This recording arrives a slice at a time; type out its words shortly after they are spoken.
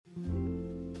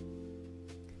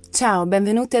Ciao,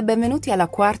 benvenute e benvenuti alla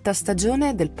quarta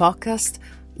stagione del podcast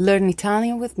Learn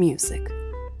Italian with Music.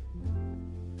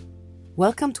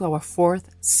 Welcome to our 4th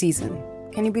season.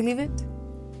 Can you believe it?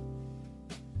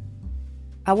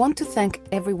 I want to thank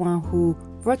everyone who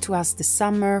wrote to us this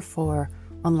summer for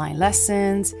online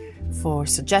lessons, for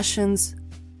suggestions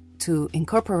to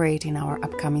incorporate in our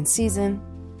upcoming season,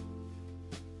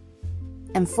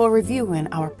 and for reviewing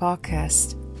our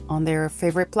podcast on their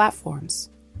favorite platforms.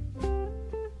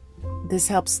 This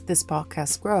helps this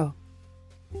podcast grow.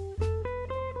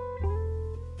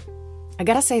 I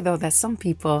gotta say though that some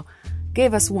people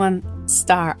gave us 1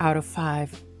 star out of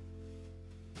 5.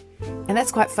 And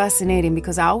that's quite fascinating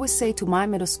because I always say to my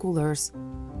middle schoolers,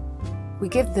 we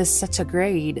give this such a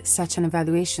grade, such an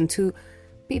evaluation to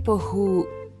people who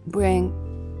bring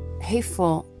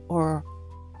hateful or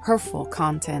hurtful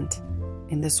content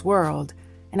in this world.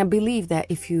 And I believe that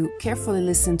if you carefully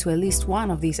listen to at least one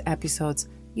of these episodes,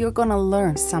 you're gonna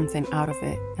learn something out of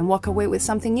it and walk away with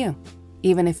something new,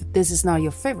 even if this is not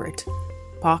your favorite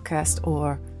podcast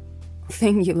or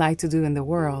thing you like to do in the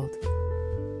world.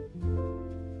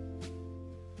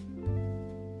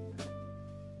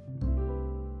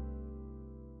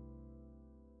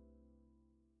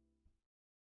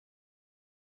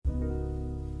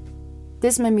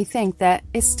 This made me think that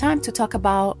it's time to talk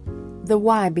about the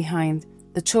why behind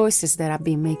the choices that I've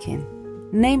been making,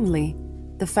 namely,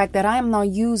 the fact that I am not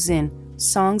using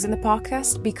songs in the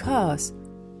podcast because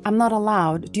I'm not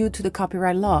allowed due to the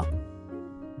copyright law.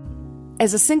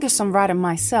 As a singer-songwriter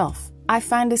myself, I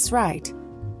find this right,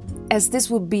 as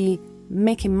this would be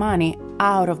making money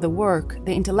out of the work,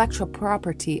 the intellectual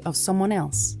property of someone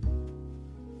else.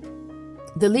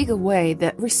 The legal way,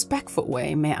 the respectful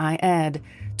way, may I add,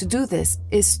 to do this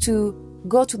is to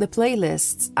go to the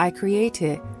playlists I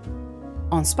created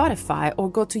on Spotify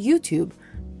or go to YouTube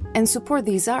and support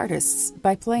these artists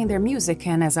by playing their music,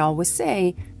 and as I always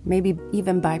say, maybe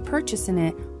even by purchasing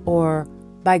it or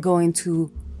by going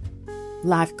to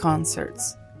live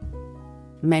concerts.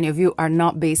 Many of you are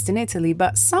not based in Italy,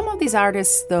 but some of these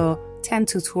artists, though, tend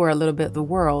to tour a little bit the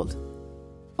world.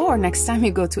 Or next time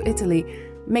you go to Italy,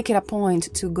 make it a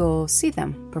point to go see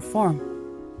them perform.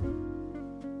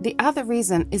 The other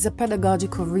reason is a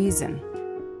pedagogical reason,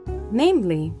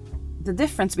 namely, the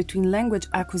difference between language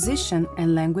acquisition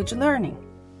and language learning.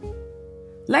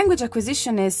 Language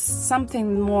acquisition is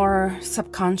something more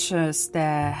subconscious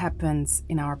that happens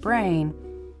in our brain,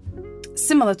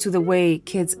 similar to the way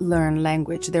kids learn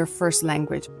language, their first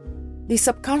language. The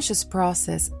subconscious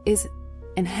process is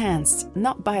enhanced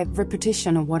not by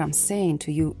repetition of what I'm saying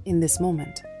to you in this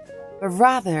moment, but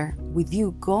rather with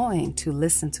you going to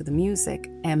listen to the music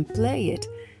and play it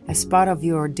as part of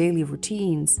your daily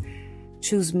routines.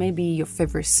 Choose maybe your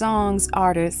favorite songs,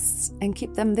 artists, and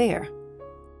keep them there.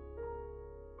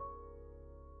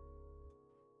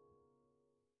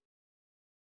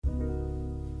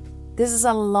 This is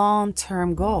a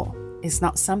long-term goal. It's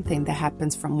not something that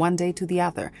happens from one day to the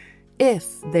other.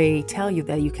 If they tell you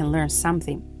that you can learn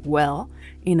something well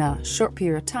in a short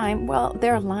period of time, well,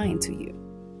 they're lying to you.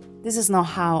 This is not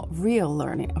how real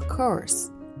learning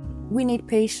occurs. We need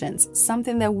patience,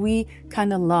 something that we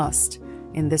kind of lost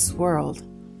in this world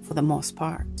for the most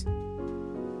part.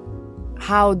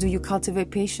 How do you cultivate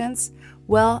patience?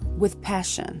 Well, with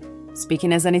passion.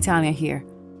 Speaking as an Italian here.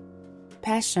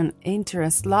 Passion,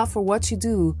 interest, love for what you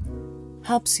do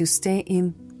helps you stay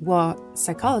in what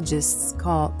psychologists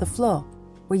call the flow,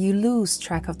 where you lose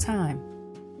track of time.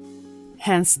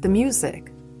 Hence the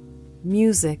music.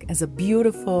 Music as a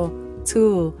beautiful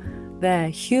tool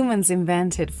that humans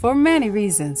invented for many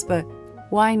reasons, but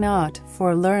why not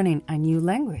for learning a new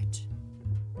language?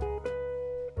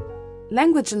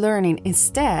 Language learning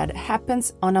instead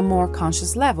happens on a more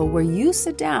conscious level where you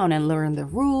sit down and learn the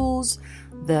rules,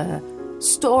 the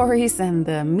stories, and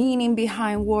the meaning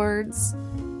behind words.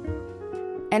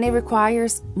 And it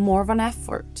requires more of an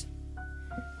effort.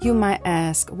 You might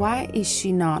ask, why is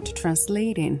she not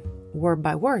translating word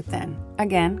by word then?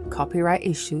 Again, copyright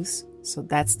issues. So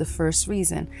that's the first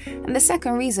reason. And the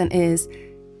second reason is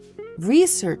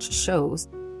research shows,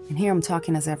 and here I'm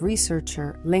talking as a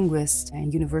researcher, linguist,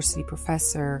 and university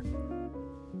professor,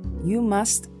 you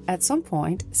must, at some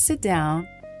point, sit down,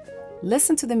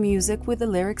 listen to the music with the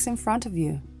lyrics in front of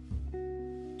you.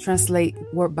 Translate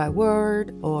word by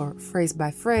word or phrase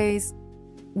by phrase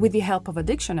with the help of a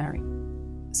dictionary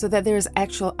so that there is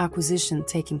actual acquisition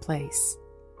taking place.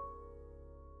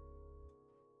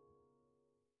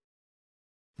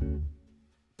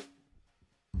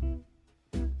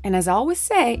 And as I always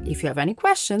say, if you have any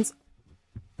questions,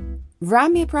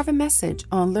 write me a private message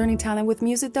on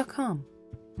learnitalianwithmusic.com.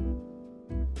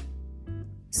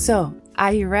 So,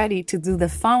 are you ready to do the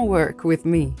fun work with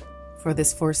me for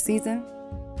this fourth season?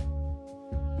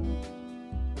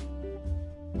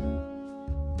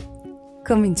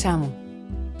 Cominciamo.